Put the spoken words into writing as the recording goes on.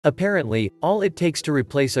Apparently, all it takes to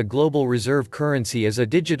replace a global reserve currency is a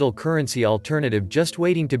digital currency alternative just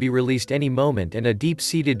waiting to be released any moment and a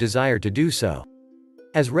deep-seated desire to do so.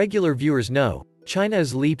 As regular viewers know, China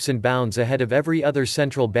is leaps and bounds ahead of every other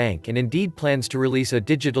central bank and indeed plans to release a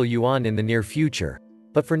digital yuan in the near future.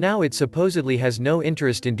 But for now it supposedly has no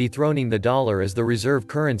interest in dethroning the dollar as the reserve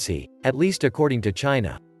currency, at least according to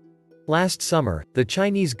China. Last summer, the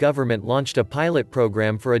Chinese government launched a pilot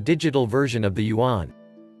program for a digital version of the yuan.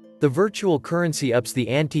 The virtual currency ups the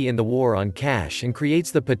ante in the war on cash and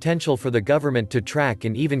creates the potential for the government to track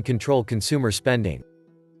and even control consumer spending.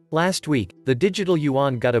 Last week, the digital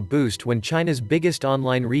yuan got a boost when China's biggest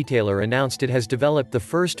online retailer announced it has developed the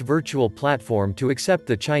first virtual platform to accept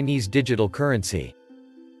the Chinese digital currency.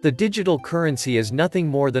 The digital currency is nothing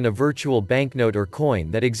more than a virtual banknote or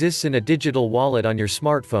coin that exists in a digital wallet on your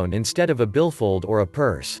smartphone instead of a billfold or a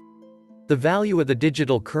purse. The value of the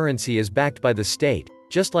digital currency is backed by the state,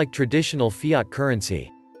 just like traditional fiat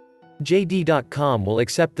currency. JD.com will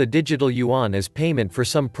accept the digital yuan as payment for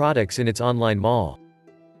some products in its online mall.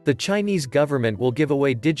 The Chinese government will give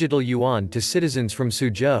away digital yuan to citizens from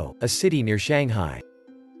Suzhou, a city near Shanghai.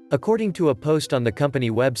 According to a post on the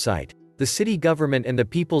company website, the city government and the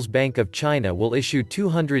People's Bank of China will issue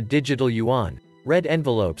 200 digital yuan, red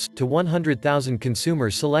envelopes, to 100,000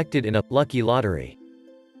 consumers selected in a lucky lottery.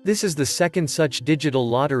 This is the second such digital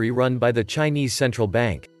lottery run by the Chinese central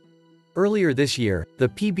bank. Earlier this year, the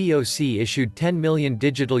PBOC issued 10 million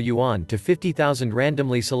digital yuan to 50,000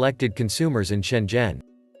 randomly selected consumers in Shenzhen.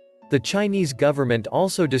 The Chinese government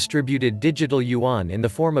also distributed digital yuan in the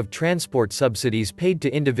form of transport subsidies paid to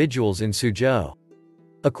individuals in Suzhou.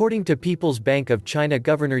 According to People's Bank of China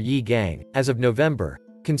Governor Yi Gang, as of November,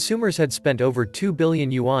 consumers had spent over 2 billion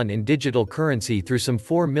yuan in digital currency through some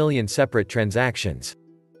 4 million separate transactions.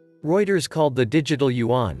 Reuters called the digital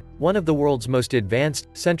yuan one of the world's most advanced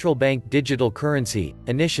central bank digital currency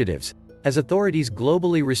initiatives, as authorities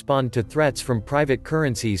globally respond to threats from private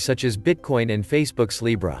currencies such as Bitcoin and Facebook's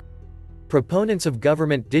Libra. Proponents of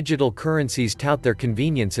government digital currencies tout their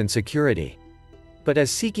convenience and security. But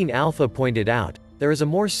as Seeking Alpha pointed out, there is a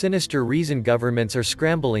more sinister reason governments are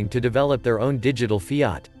scrambling to develop their own digital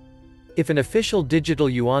fiat. If an official digital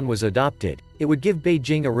yuan was adopted, it would give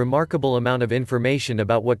Beijing a remarkable amount of information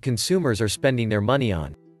about what consumers are spending their money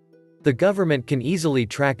on. The government can easily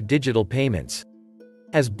track digital payments.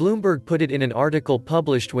 As Bloomberg put it in an article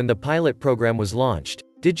published when the pilot program was launched,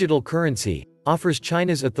 digital currency offers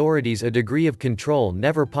China's authorities a degree of control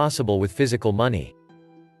never possible with physical money.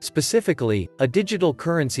 Specifically, a digital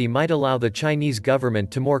currency might allow the Chinese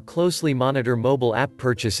government to more closely monitor mobile app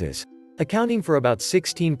purchases, accounting for about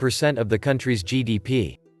 16% of the country's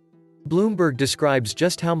GDP. Bloomberg describes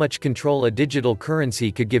just how much control a digital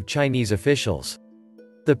currency could give Chinese officials.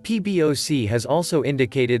 The PBOC has also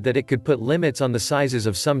indicated that it could put limits on the sizes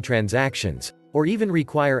of some transactions, or even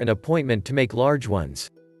require an appointment to make large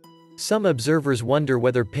ones. Some observers wonder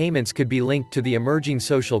whether payments could be linked to the emerging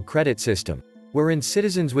social credit system, wherein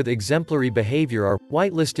citizens with exemplary behavior are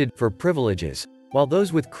whitelisted for privileges, while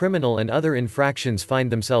those with criminal and other infractions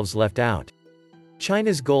find themselves left out.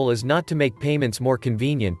 China's goal is not to make payments more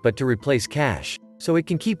convenient but to replace cash, so it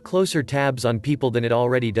can keep closer tabs on people than it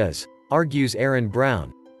already does, argues Aaron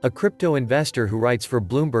Brown, a crypto investor who writes for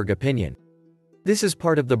Bloomberg Opinion. This is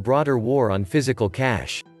part of the broader war on physical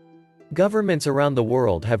cash. Governments around the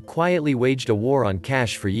world have quietly waged a war on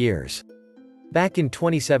cash for years. Back in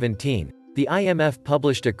 2017, the IMF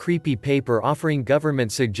published a creepy paper offering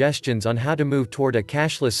government suggestions on how to move toward a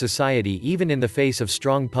cashless society even in the face of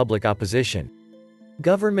strong public opposition.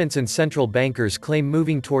 Governments and central bankers claim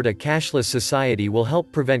moving toward a cashless society will help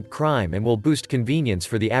prevent crime and will boost convenience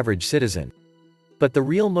for the average citizen. But the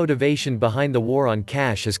real motivation behind the war on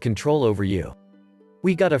cash is control over you.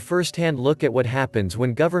 We got a first-hand look at what happens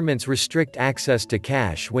when governments restrict access to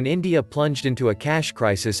cash when India plunged into a cash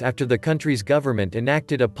crisis after the country's government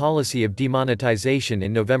enacted a policy of demonetization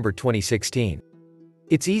in November 2016.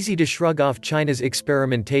 It's easy to shrug off China's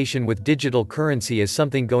experimentation with digital currency as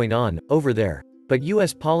something going on over there, but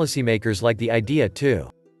US policymakers like the idea too.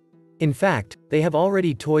 In fact, they have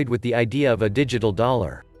already toyed with the idea of a digital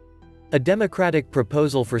dollar. A Democratic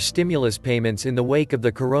proposal for stimulus payments in the wake of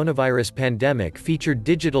the coronavirus pandemic featured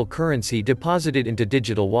digital currency deposited into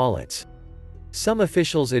digital wallets. Some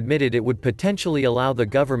officials admitted it would potentially allow the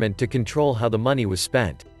government to control how the money was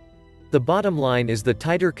spent. The bottom line is the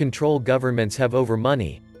tighter control governments have over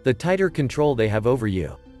money, the tighter control they have over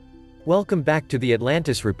you. Welcome back to the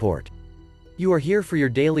Atlantis Report. You are here for your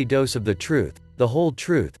daily dose of the truth, the whole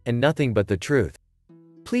truth, and nothing but the truth.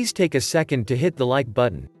 Please take a second to hit the like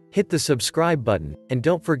button, hit the subscribe button, and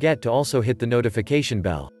don't forget to also hit the notification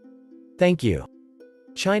bell. Thank you.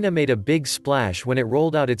 China made a big splash when it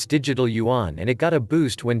rolled out its digital yuan, and it got a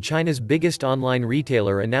boost when China's biggest online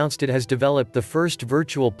retailer announced it has developed the first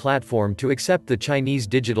virtual platform to accept the Chinese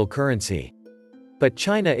digital currency. But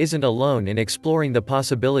China isn't alone in exploring the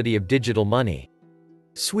possibility of digital money.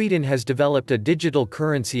 Sweden has developed a digital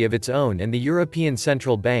currency of its own, and the European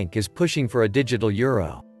Central Bank is pushing for a digital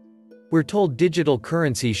euro. We're told digital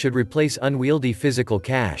currency should replace unwieldy physical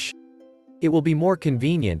cash. It will be more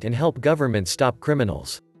convenient and help governments stop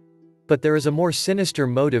criminals. But there is a more sinister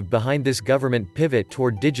motive behind this government pivot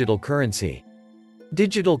toward digital currency.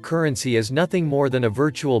 Digital currency is nothing more than a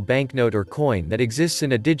virtual banknote or coin that exists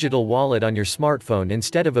in a digital wallet on your smartphone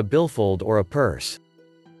instead of a billfold or a purse.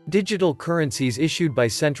 Digital currencies issued by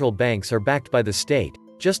central banks are backed by the state,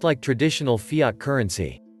 just like traditional fiat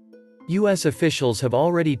currency. US officials have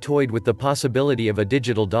already toyed with the possibility of a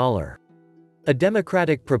digital dollar. A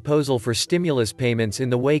Democratic proposal for stimulus payments in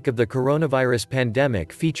the wake of the coronavirus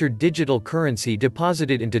pandemic featured digital currency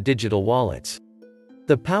deposited into digital wallets.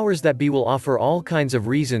 The powers that be will offer all kinds of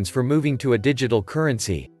reasons for moving to a digital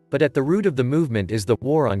currency, but at the root of the movement is the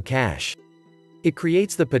war on cash. It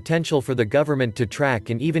creates the potential for the government to track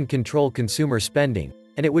and even control consumer spending,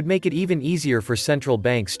 and it would make it even easier for central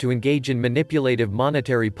banks to engage in manipulative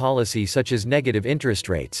monetary policy such as negative interest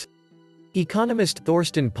rates. Economist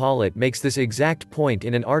Thorsten Pollett makes this exact point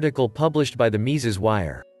in an article published by the Mises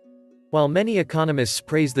Wire. While many economists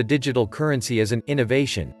praise the digital currency as an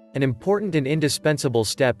innovation, an important and indispensable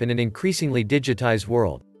step in an increasingly digitized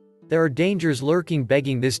world, there are dangers lurking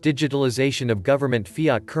begging this digitalization of government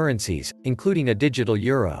fiat currencies, including a digital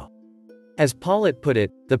euro. As Pollett put it,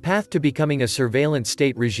 the path to becoming a surveillance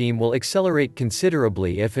state regime will accelerate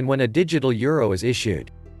considerably if and when a digital euro is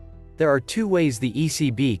issued. There are two ways the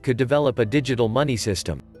ECB could develop a digital money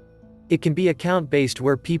system. It can be account-based,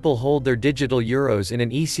 where people hold their digital euros in an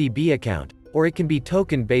ECB account, or it can be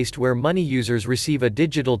token-based, where money users receive a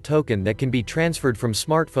digital token that can be transferred from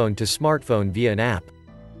smartphone to smartphone via an app.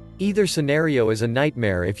 Either scenario is a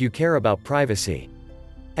nightmare if you care about privacy.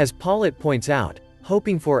 As Pollett points out,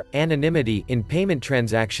 hoping for anonymity in payment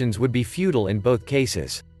transactions would be futile in both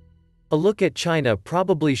cases. A look at China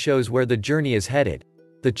probably shows where the journey is headed.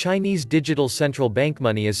 The Chinese digital central bank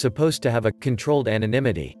money is supposed to have a controlled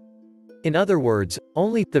anonymity. In other words,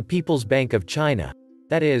 only the People's Bank of China,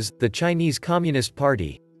 that is, the Chinese Communist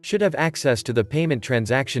Party, should have access to the payment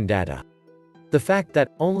transaction data. The fact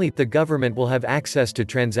that only the government will have access to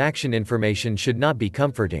transaction information should not be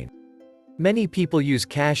comforting. Many people use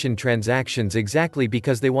cash in transactions exactly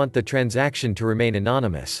because they want the transaction to remain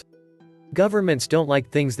anonymous. Governments don't like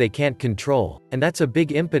things they can't control, and that's a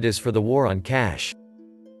big impetus for the war on cash.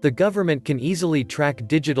 The government can easily track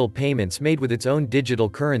digital payments made with its own digital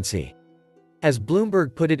currency. As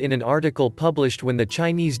Bloomberg put it in an article published when the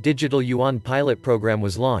Chinese digital yuan pilot program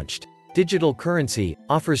was launched, digital currency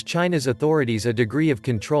offers China's authorities a degree of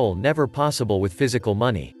control never possible with physical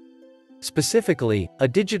money. Specifically, a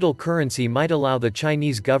digital currency might allow the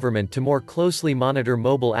Chinese government to more closely monitor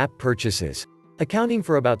mobile app purchases, accounting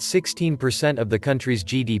for about 16% of the country's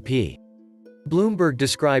GDP. Bloomberg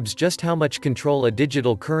describes just how much control a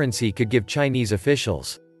digital currency could give Chinese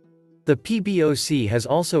officials. The PBOC has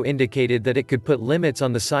also indicated that it could put limits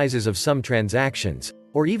on the sizes of some transactions,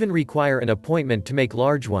 or even require an appointment to make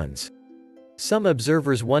large ones. Some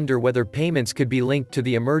observers wonder whether payments could be linked to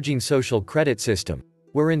the emerging social credit system,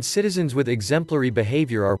 wherein citizens with exemplary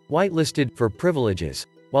behavior are whitelisted for privileges,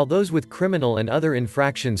 while those with criminal and other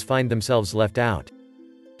infractions find themselves left out.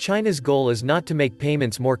 China's goal is not to make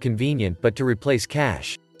payments more convenient but to replace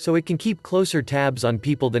cash, so it can keep closer tabs on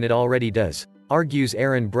people than it already does, argues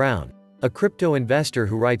Aaron Brown, a crypto investor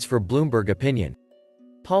who writes for Bloomberg Opinion.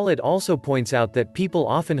 Pollett also points out that people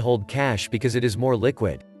often hold cash because it is more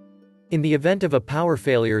liquid. In the event of a power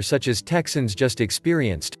failure such as Texans just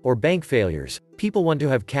experienced, or bank failures, people want to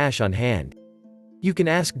have cash on hand. You can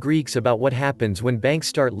ask Greeks about what happens when banks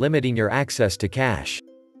start limiting your access to cash.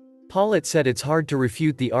 Pollett said it's hard to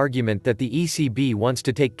refute the argument that the ECB wants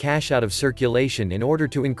to take cash out of circulation in order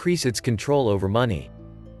to increase its control over money.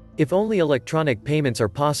 If only electronic payments are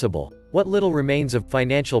possible, what little remains of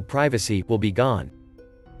financial privacy will be gone.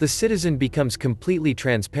 The citizen becomes completely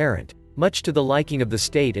transparent, much to the liking of the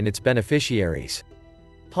state and its beneficiaries.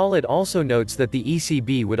 Pollett also notes that the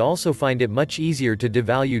ECB would also find it much easier to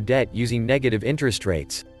devalue debt using negative interest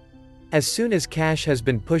rates. As soon as cash has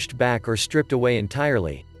been pushed back or stripped away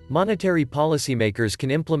entirely, monetary policymakers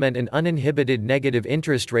can implement an uninhibited negative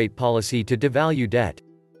interest rate policy to devalue debt.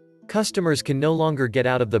 Customers can no longer get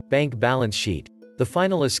out of the bank balance sheet. The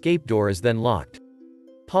final escape door is then locked.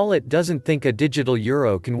 Pollitt doesn't think a digital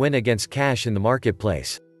euro can win against cash in the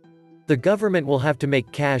marketplace. The government will have to make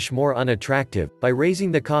cash more unattractive, by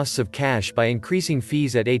raising the costs of cash by increasing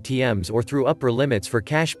fees at ATMs or through upper limits for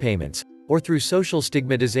cash payments, or through social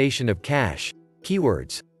stigmatization of cash,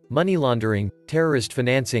 keywords, money laundering, terrorist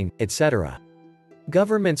financing, etc.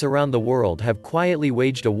 Governments around the world have quietly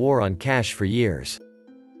waged a war on cash for years.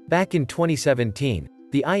 Back in 2017,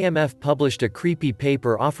 the IMF published a creepy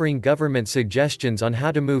paper offering government suggestions on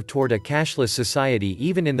how to move toward a cashless society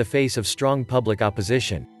even in the face of strong public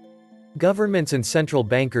opposition. Governments and central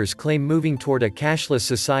bankers claim moving toward a cashless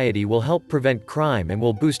society will help prevent crime and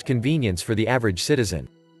will boost convenience for the average citizen.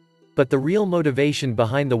 But the real motivation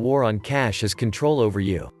behind the war on cash is control over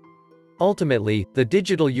you. Ultimately, the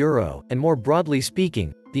digital euro, and more broadly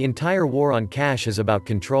speaking, the entire war on cash is about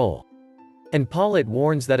control. And Pollitt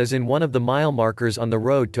warns that is in one of the mile markers on the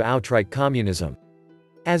road to outright communism.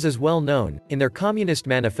 As is well known, in their Communist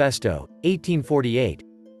Manifesto, 1848,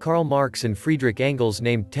 Karl Marx and Friedrich Engels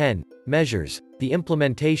named 10 measures, the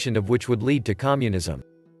implementation of which would lead to communism.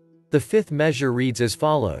 The fifth measure reads as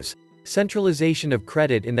follows: centralization of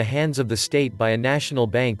credit in the hands of the state by a national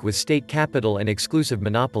bank with state capital and exclusive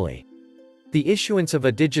monopoly. The issuance of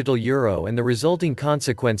a digital euro and the resulting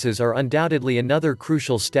consequences are undoubtedly another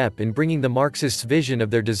crucial step in bringing the Marxists' vision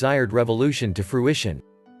of their desired revolution to fruition.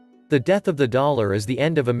 The death of the dollar is the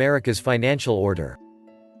end of America's financial order.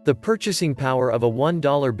 The purchasing power of a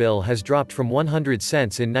 $1 bill has dropped from 100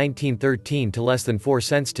 cents in 1913 to less than 4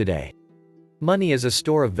 cents today. Money is a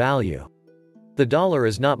store of value. The dollar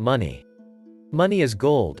is not money. Money is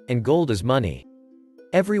gold, and gold is money.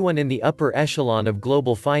 Everyone in the upper echelon of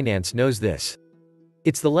global finance knows this.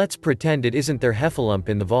 It's the let's pretend it isn't their heffalump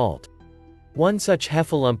in the vault. One such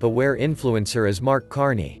heffalump-aware influencer is Mark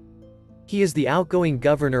Carney. He is the outgoing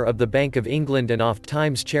governor of the Bank of England and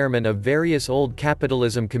oft-times chairman of various old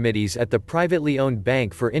capitalism committees at the privately owned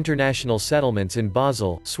Bank for International Settlements in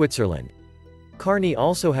Basel, Switzerland. Carney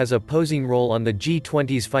also has a posing role on the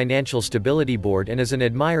G20's Financial Stability Board and is an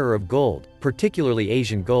admirer of gold, particularly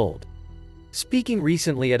Asian gold. Speaking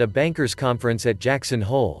recently at a bankers' conference at Jackson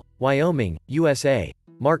Hole, Wyoming, USA,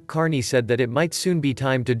 Mark Carney said that it might soon be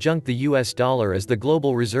time to junk the US dollar as the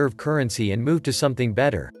global reserve currency and move to something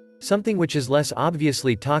better, something which is less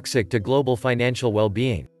obviously toxic to global financial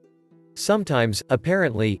well-being. Sometimes,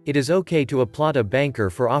 apparently, it is okay to applaud a banker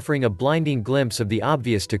for offering a blinding glimpse of the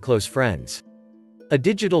obvious to close friends. A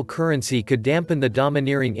digital currency could dampen the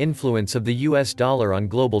domineering influence of the US dollar on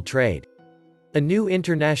global trade. A new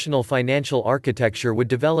international financial architecture would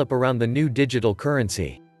develop around the new digital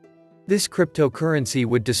currency. This cryptocurrency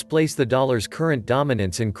would displace the dollar's current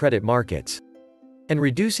dominance in credit markets. And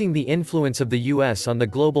reducing the influence of the US on the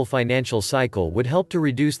global financial cycle would help to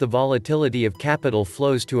reduce the volatility of capital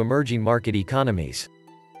flows to emerging market economies.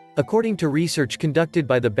 According to research conducted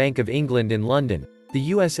by the Bank of England in London, the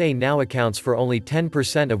USA now accounts for only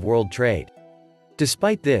 10% of world trade.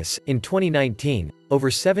 Despite this, in 2019,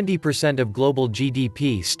 over 70% of global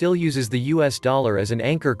GDP still uses the US dollar as an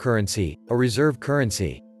anchor currency, a reserve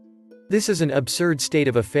currency. This is an absurd state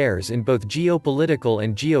of affairs in both geopolitical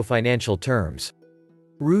and geofinancial terms.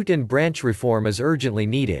 Root and branch reform is urgently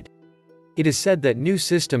needed. It is said that new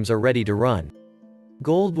systems are ready to run.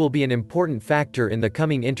 Gold will be an important factor in the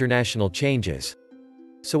coming international changes.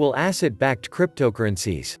 So will asset-backed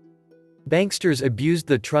cryptocurrencies. Banksters abused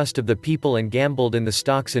the trust of the people and gambled in the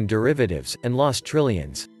stocks and derivatives, and lost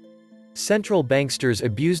trillions. Central banksters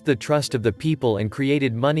abused the trust of the people and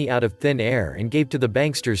created money out of thin air and gave to the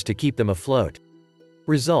banksters to keep them afloat.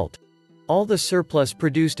 Result: all the surplus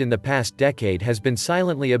produced in the past decade has been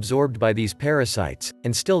silently absorbed by these parasites,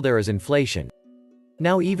 and still there is inflation.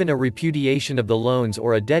 Now even a repudiation of the loans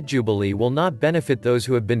or a debt jubilee will not benefit those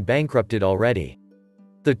who have been bankrupted already.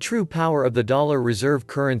 The true power of the dollar reserve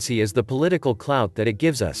currency is the political clout that it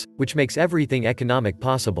gives us, which makes everything economic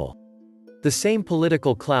possible. The same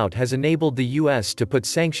political clout has enabled the US to put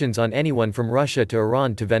sanctions on anyone from Russia to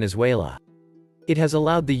Iran to Venezuela. It has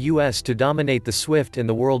allowed the US to dominate the SWIFT and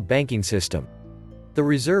the world banking system. The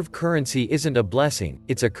reserve currency isn't a blessing,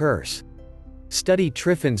 it's a curse. Study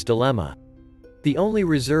Triffin's dilemma. The only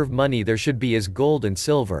reserve money there should be is gold and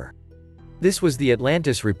silver. This was the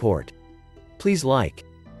Atlantis Report. Please like,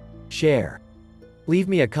 share, leave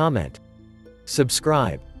me a comment,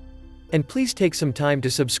 subscribe. And please take some time to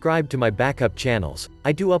subscribe to my backup channels,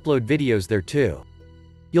 I do upload videos there too.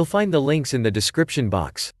 You'll find the links in the description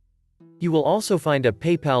box. You will also find a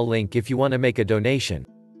PayPal link if you want to make a donation.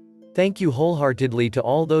 Thank you wholeheartedly to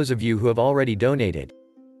all those of you who have already donated.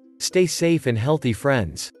 Stay safe and healthy,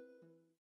 friends.